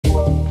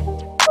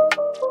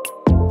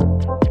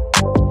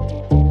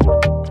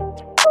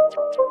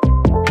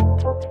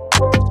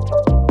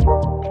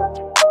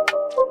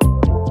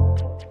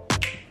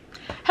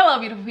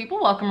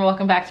welcome or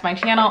welcome back to my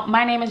channel.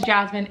 My name is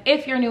Jasmine.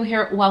 If you're new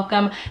here,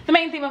 welcome. The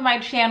main theme of my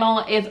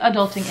channel is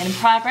adulting in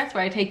progress,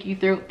 where I take you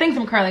through things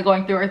I'm currently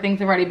going through or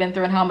things I've already been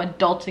through and how I'm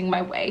adulting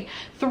my way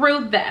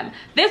through them.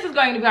 This is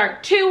going to be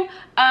part 2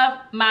 of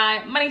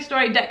my money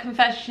story, debt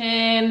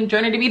confession,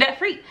 journey to be debt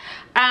free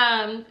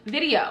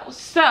video.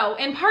 So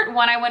in part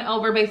 1, I went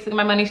over basically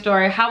my money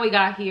story, how we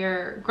got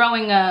here,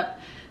 growing up,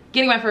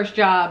 getting my first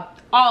job,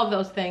 all of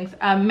those things.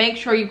 Make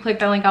sure you click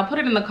that link. I'll put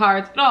it in the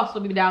cards. It'll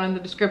also be down in the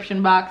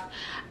description box.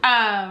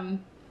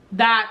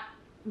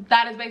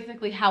 That is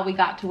basically how we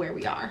got to where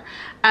we are.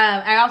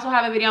 I also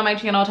have a video on my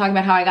channel talking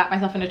about how I got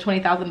myself into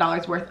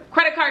 $20,000 worth of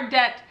credit card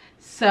debt,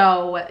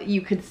 so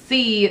you could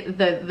see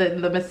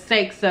the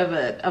mistakes of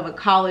a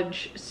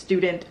college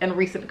student and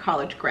recent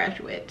college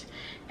graduate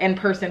and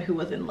person who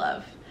was in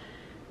love.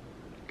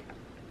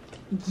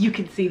 You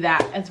can see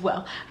that as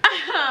well.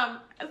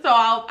 So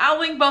I'll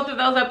link both of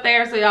those up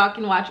there so y'all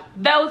can watch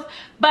those.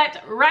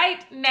 But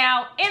right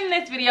now in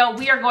this video,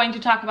 we are going to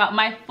talk about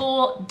my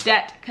full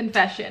debt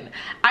confession.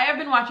 I have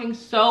been watching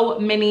so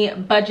many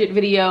budget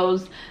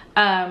videos,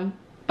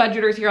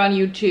 budgeters here on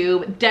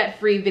YouTube,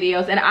 debt-free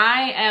videos, and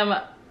I am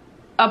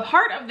a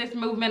part of this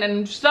movement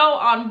and so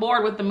on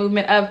board with the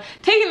movement of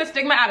taking the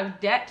stigma out of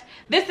debt.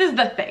 This is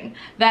the thing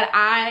that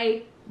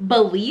I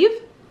believe.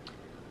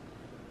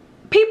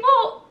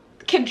 People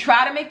can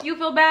try to make you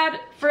feel bad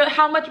for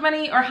how much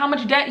money or how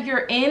much debt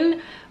you're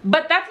in,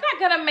 but that's not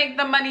gonna make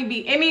the money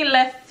be any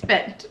less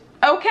spent,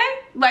 okay?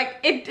 Like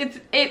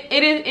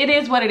it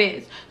is what it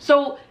is.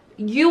 So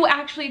you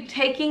actually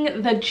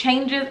taking the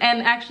changes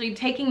and actually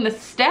taking the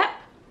step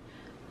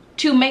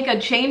to make a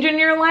change in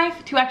your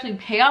life, to actually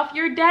pay off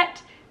your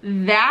debt,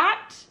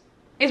 that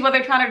is what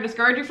they're trying to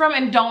discourage you from.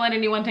 And don't let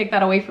anyone take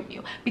that away from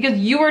you, because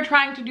you are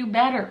trying to do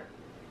better.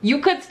 You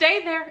could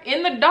stay there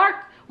in the dark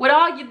with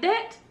all your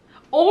debt,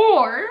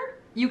 or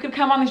you could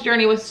come on this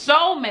journey with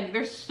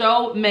there's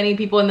so many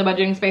people in the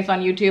budgeting space on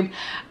YouTube. You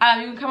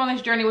can come on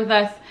this journey with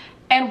us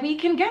and we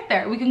can get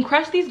there. We can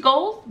crush these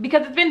goals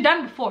because it's been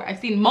done before. I've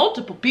seen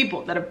multiple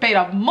people that have paid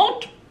off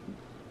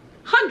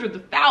hundreds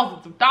of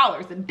thousands of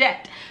dollars in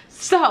debt.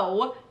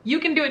 So you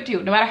can do it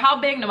too. No matter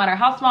how big, no matter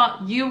how small,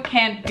 you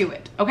can do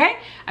it, okay?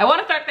 I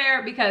want to start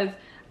there because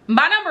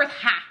my number is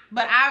high,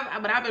 but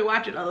I've been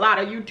watching a lot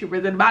of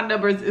YouTubers and my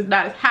numbers is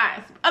not as high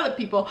as other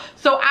people.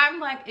 So I'm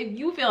like, if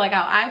you feel like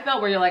how I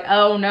felt, where you're like,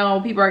 oh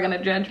no, people are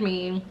gonna judge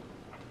me,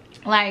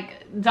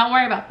 like, don't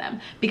worry about them,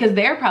 because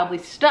they're probably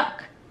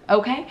stuck,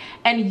 okay?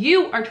 And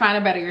you are trying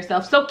to better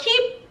yourself. So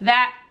keep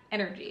that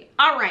energy.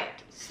 All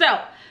right,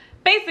 so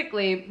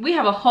basically we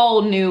have a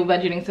whole new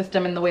budgeting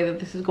system in the way that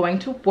this is going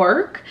to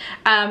work.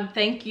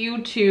 Thank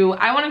you to,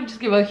 I want to just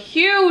give a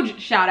huge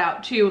shout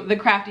out to the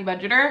Crafty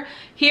Budgeter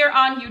here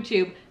on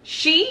YouTube.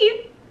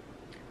 She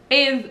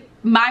is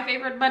my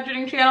favorite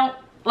budgeting channel.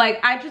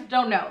 Like, I just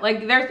don't know, like,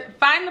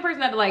 find the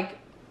person that like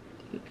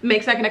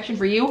makes that connection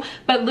for you,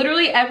 but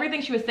literally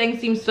everything she was saying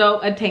seems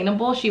so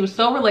attainable. She was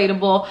so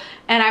relatable,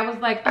 and I was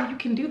like, oh, you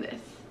can do this.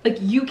 Like,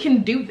 you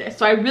can do this.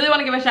 So I really want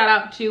to give a shout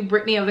out to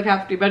Brittany of the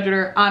Crafty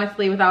Budgeter.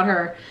 Honestly, without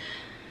her,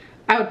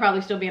 I would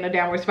probably still be in a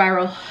downward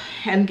spiral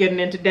and getting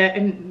into debt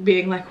and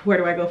being like, where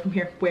do I go from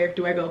here? Where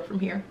do I go from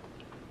here?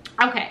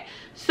 Okay,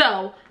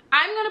 so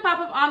I'm gonna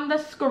pop up on the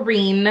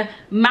screen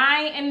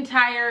my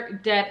entire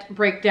debt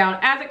breakdown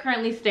as it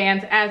currently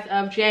stands as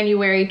of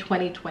January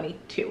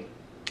 2022.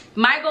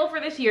 My goal for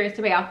this year is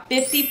to pay off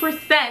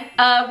 50%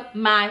 of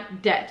my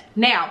debt.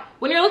 Now,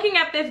 when you're looking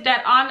at this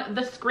debt on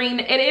the screen,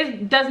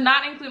 does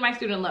not include my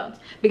student loans,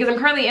 because I'm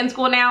currently in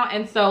school now,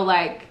 and so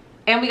like,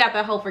 and we got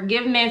the whole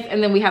forgiveness,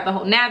 and then we have the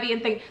whole Navy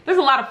and thing. There's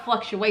a lot of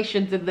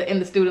fluctuations in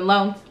the student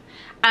loans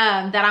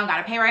that I don't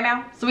gotta pay right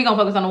now. So we're gonna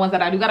focus on the ones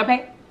that I do gotta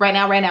pay right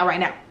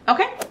now.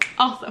 Okay?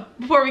 Also,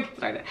 before we get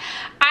started,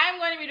 I'm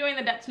going to be doing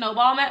the debt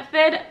snowball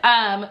method.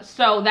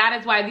 So that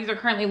is why these are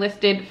currently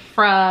listed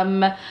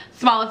from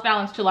smallest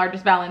balance to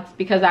largest balance,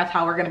 because that's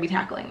how we're going to be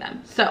tackling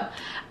them. So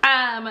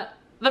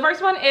the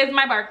first one is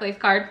my Barclays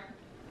card.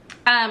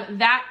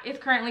 That is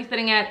currently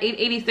sitting at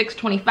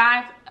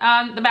 $886.25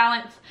 on the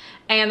balance,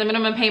 and the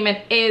minimum payment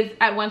is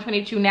at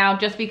 $122 now,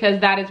 just because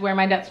that is where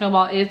my debt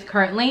snowball is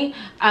currently.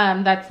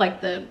 That's like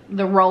the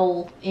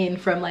roll in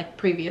from like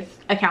previous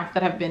accounts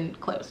that have been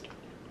closed.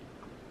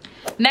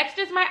 Next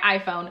is my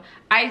iPhone.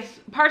 I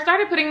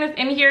started putting this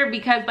in here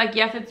because, like,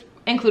 yes, it's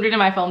included in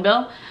my phone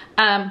bill,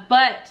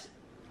 but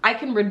I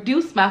can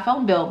reduce my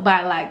phone bill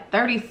by like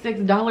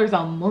 $36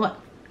 a month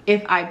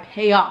if I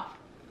pay off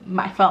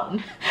my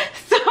phone.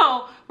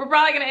 So we're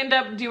probably gonna end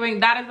up doing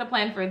that as the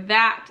plan for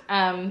that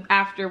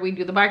after we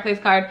do the Barclays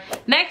card.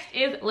 Next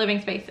is living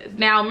spaces.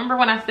 Now, remember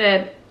when I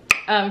said,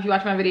 if you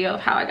watch my video of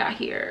how I got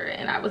here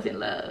and I was in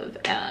love,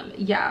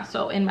 yeah,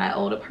 so in my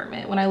old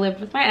apartment when I lived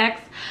with my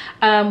ex,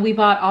 we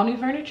bought all new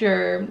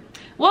furniture.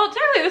 Well,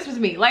 technically this was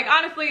me. Like,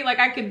 honestly, like,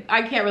 I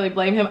can't really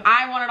blame him.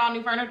 I wanted all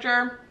new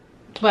furniture,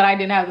 but I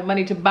didn't have the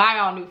money to buy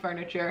all new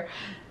furniture.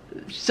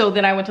 So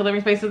then I went to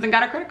living spaces and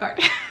got a credit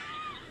card.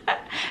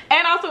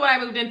 And also when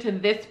I moved into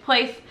this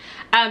place,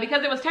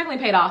 because it was technically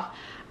paid off,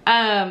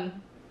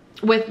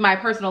 with my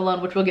personal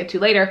loan, which we'll get to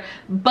later.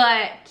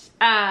 But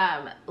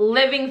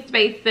living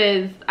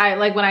spaces,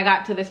 like when I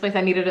got to this place,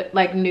 I needed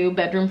like new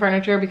bedroom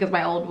furniture because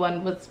my old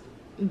one was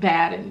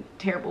bad and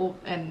terrible,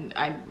 and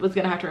I was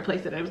gonna have to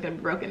replace it, and it was gonna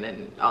be broken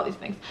and all these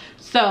things.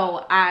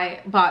 So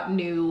I bought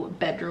new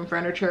bedroom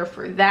furniture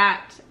for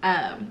that,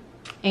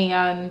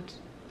 and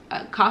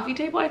a coffee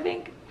table, I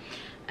think.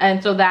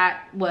 And so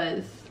that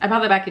was, I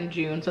bought that back in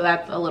June, so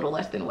that's a little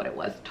less than what it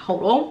was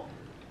total.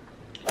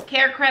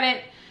 Care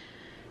credit,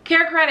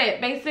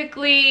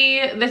 basically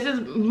this is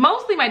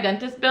mostly my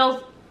dentist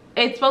bills.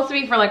 It's supposed to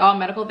be for like all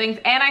medical things,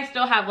 and I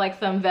still have like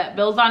some vet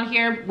bills on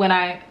here. When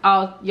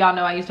y'all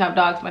know I used to have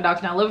dogs. My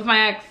dogs now live with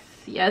my ex.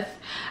 Yes.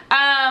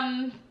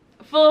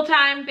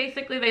 Full-time,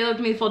 basically they lived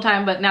with me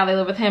full-time, but now they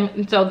live with him.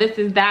 And so this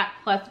is that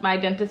plus my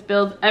dentist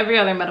bills. Every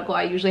other medical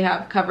I usually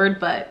have covered,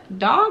 but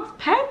dogs,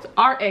 pets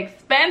are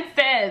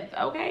expensive.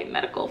 Okay,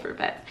 medical for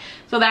pets.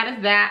 So that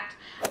is that.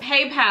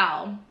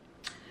 PayPal,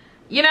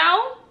 you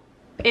know,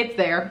 it's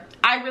there.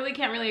 I really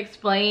can't really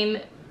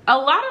explain a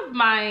lot of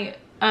my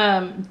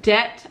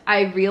debt.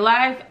 I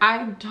realize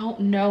I don't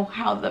know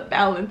how the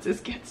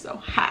balances get so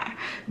high.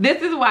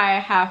 This is why I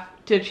have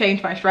to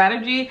change my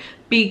strategy,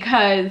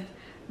 because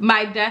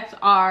my debts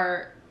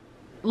are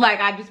like,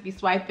 I just be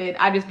swiping,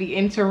 I just be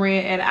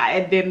entering,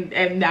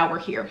 and now we're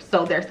here.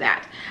 So there's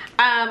that.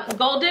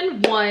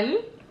 Golden one,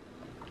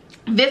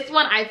 this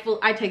one I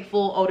take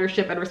full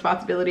ownership and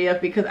responsibility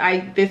of, because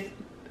this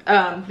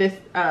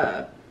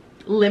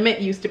limit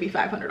used to be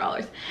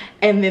 $500,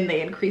 and then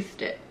they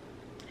increased it.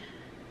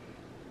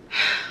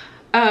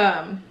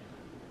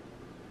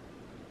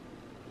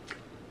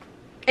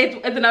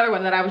 It's another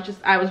one that I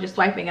was just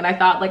swiping, and I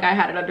thought like I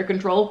had it under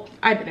control.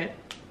 I didn't.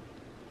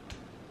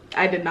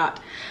 I did not.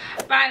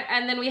 Fine.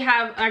 And then we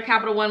have our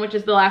Capital One, which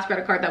is the last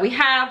credit card that we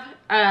have,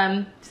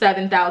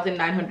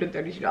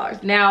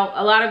 $7,932. Now,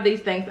 a lot of these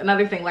things,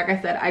 another thing, like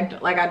I said,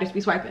 I just be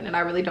swiping, and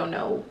I really don't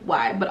know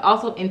why. But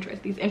also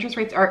interest. These interest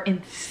rates are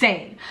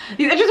insane.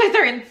 These interest rates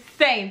are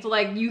insane. So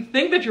like, you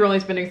think that you're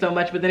only spending so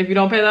much, but then if you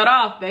don't pay that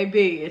off,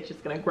 baby, it's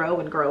just gonna grow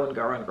and grow and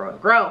grow and grow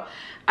and grow.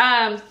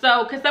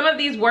 So because some of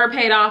these were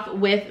paid off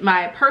with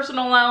my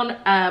personal loan,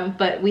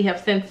 but we have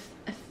since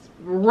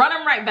run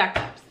them right back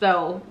up.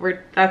 So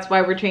that's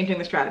why we're changing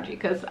the strategy,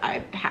 because I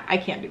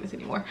can't do this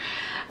anymore.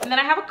 And then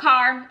I have a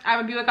car. I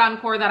have a Buick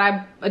Encore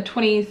that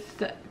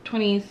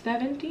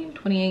 2017,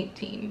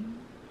 2018,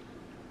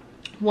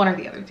 one or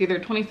the other. It's either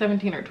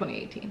 2017 or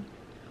 2018.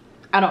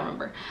 I don't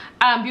remember.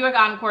 Buick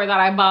Encore that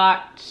I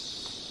bought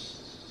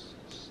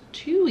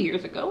 2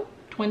 years ago.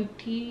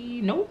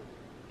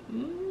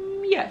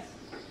 Yes.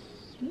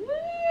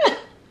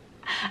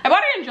 I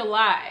bought it in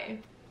July,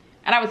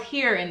 and I was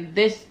here in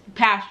this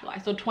past July,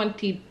 so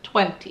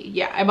 2020.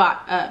 Yeah, I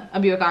bought a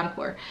Buick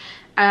Encore,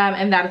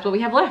 and that is what we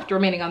have left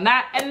remaining on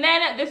that. And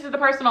then this is the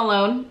personal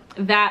loan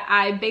that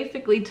I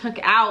basically took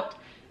out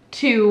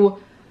to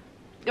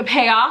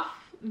pay off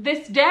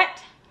this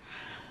debt.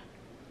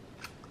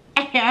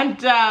 And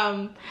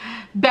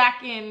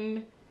back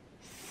in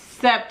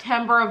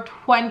September of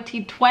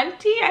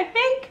 2020, I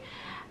think,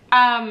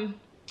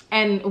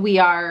 and we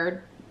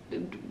are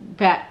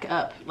back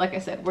up. Like I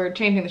said, we're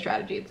changing the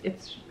strategy.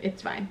 It's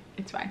fine.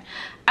 It's fine.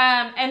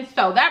 And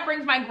so that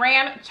brings my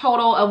grand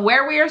total of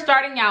where we are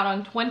starting out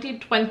on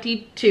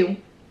 2022. Is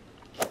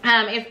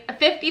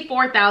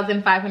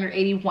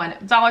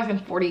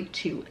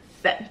 $54,581.42.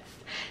 That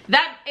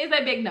is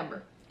a big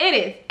number. It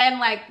is. And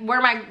like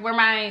where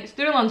my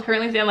student loans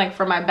currently stand, like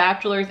for my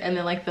bachelor's, and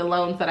then like the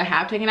loans that I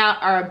have taken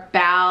out are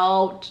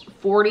about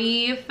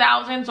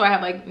 40,000. So I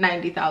have like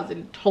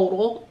 90,000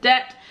 total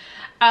debt.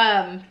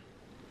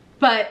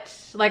 But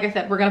like I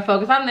said, we're gonna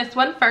focus on this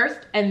one first,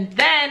 and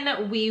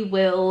then we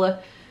will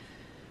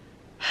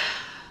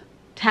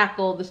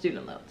tackle the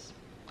student loans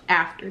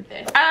after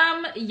this.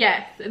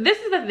 Yes, this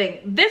is the thing.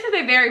 This is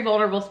a very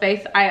vulnerable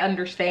space. I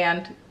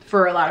understand,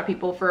 for a lot of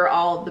people, for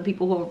all the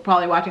people who are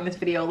probably watching this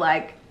video,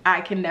 like,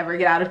 I can never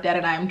get out of debt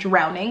and I am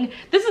drowning.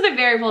 This is a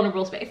very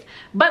vulnerable space.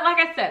 But like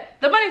I said,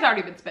 the money's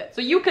already been spent. So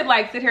you could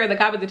like sit here in the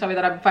comments and tell me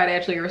that I'm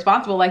financially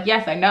irresponsible. Like,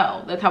 yes, I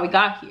know. That's how we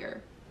got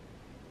here.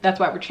 That's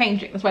why we're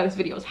changing. That's why this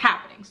video is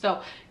happening.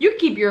 So you can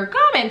keep your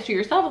comments to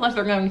yourself unless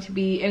they're going to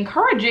be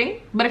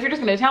encouraging. But if you're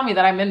just going to tell me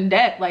that I'm in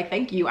debt, like,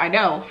 thank you. I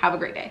know. Have a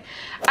great day.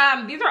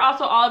 These are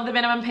also all of the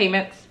minimum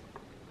payments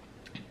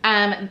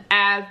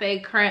as they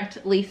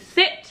currently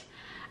sit.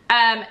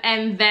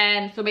 And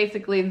then, so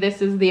basically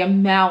this is the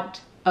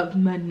amount of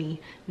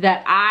money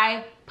that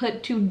I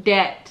put to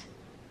debt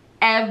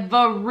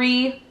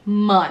every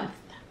month.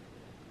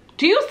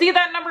 Do you see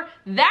that number?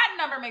 That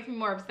number makes me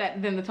more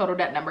upset than the total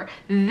debt number.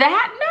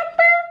 That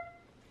number,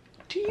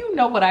 do you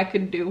know what I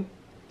could do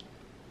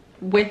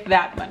with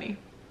that money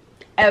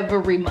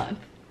every month?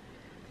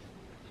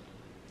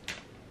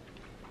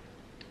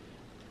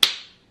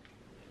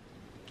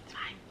 It's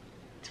fine.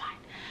 It's fine.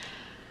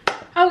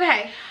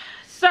 Okay,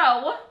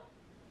 so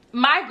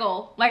my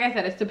goal, like I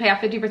said, is to pay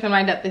off 50% of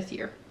my debt this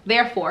year.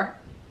 Therefore,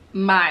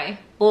 my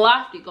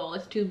lofty goal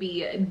is to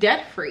be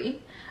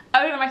debt-free,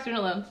 other than my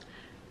student loans,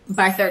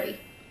 by 30.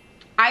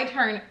 I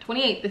turn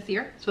 28 this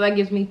year, so that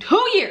gives me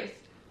 2 years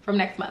from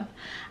next month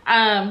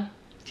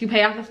to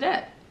pay off this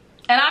debt.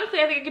 And honestly,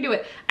 I think I could do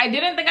it. I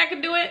didn't think I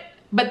could do it,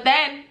 but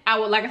then I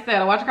would, like I said,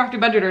 I watch a crafty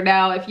budgeter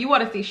now. If you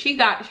want to see,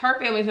 her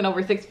family's in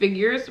over 6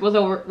 figures,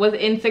 was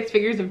in 6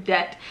 figures of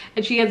debt,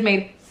 and she has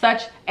made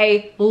such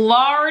a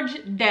large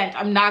dent.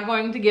 I'm not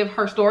going to give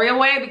her story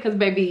away because,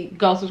 baby,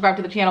 go subscribe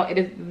to the channel. It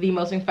is the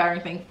most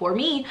inspiring thing for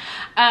me.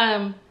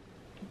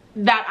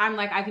 That I'm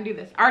like, I can do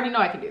this. I already know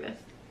I can do this.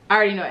 I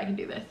already know I can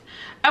do this.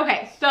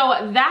 Okay,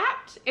 so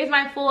that is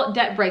my full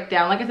debt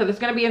breakdown. Like I said, it's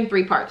gonna be in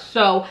 3 parts.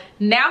 So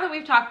now that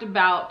we've talked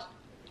about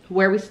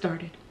where we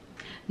started,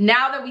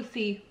 now that we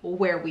see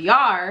where we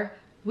are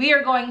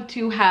going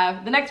to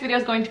have, the next video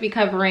is going to be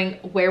covering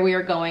where we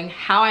are going,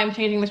 how I'm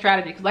changing the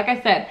strategy. Because like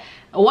I said,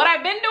 what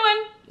I've been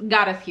doing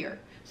got us here.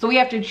 So we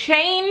have to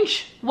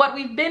change what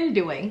we've been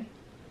doing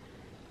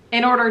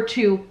in order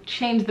to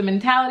change the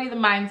mentality, the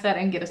mindset,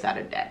 and get us out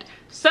of debt.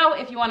 So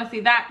if you want to see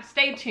that,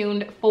 stay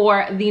tuned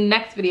for the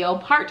next video,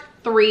 part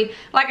 3.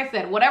 Like I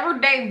said, whatever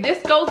day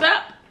this goes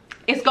up,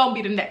 it's gonna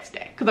be the next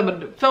day, because I'm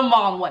gonna film them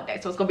all in one day.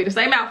 So it's gonna be the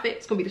same outfit,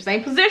 it's gonna be the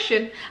same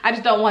position. I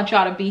just don't want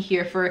y'all to be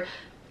here for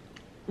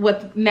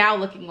what's now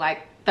looking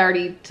like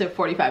 30 to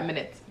 45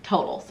 minutes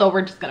total. So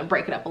we're just gonna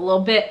break it up a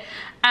little bit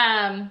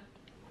and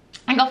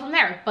go from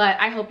there. But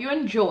I hope you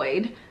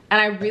enjoyed, and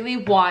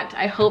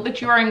I hope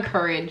that you are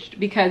encouraged,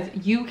 because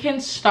you can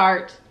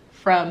start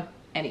from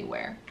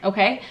anywhere,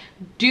 okay?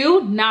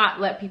 Do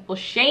not let people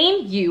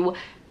shame you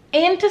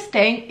into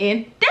staying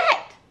in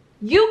debt.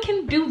 You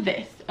can do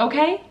this,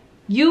 okay?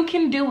 You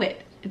can do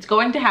it. It's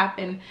going to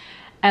happen.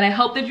 And I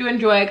hope that you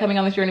enjoy coming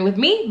on this journey with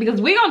me, because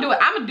we're gonna do it.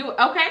 I'm gonna do it,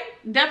 okay?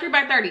 Debt free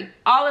by 30.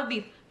 All of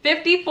these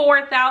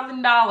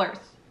 $54,000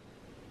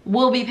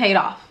 will be paid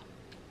off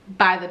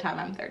by the time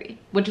I'm 30,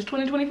 which is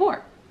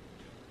 2024.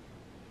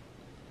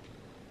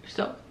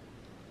 So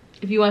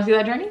if you want to see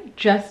that journey,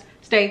 just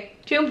stay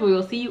tuned. We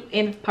will see you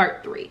in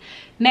part 3.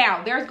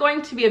 Now, there's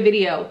going to be a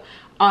video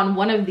on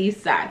one of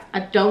these sides.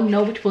 I don't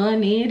know which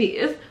one it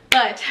is,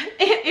 but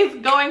it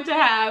is going to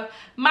have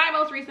my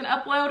most recent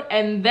upload,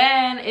 and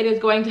then it is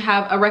going to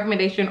have a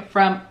recommendation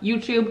from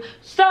YouTube.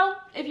 So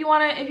if you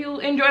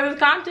enjoy this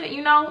content,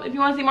 you know, if you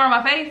want to see more of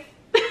my face,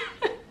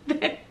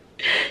 then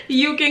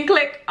you can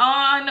click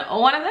on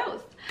one of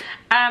those.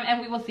 And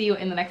we will see you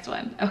in the next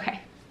one. Okay,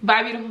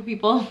 bye beautiful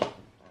people.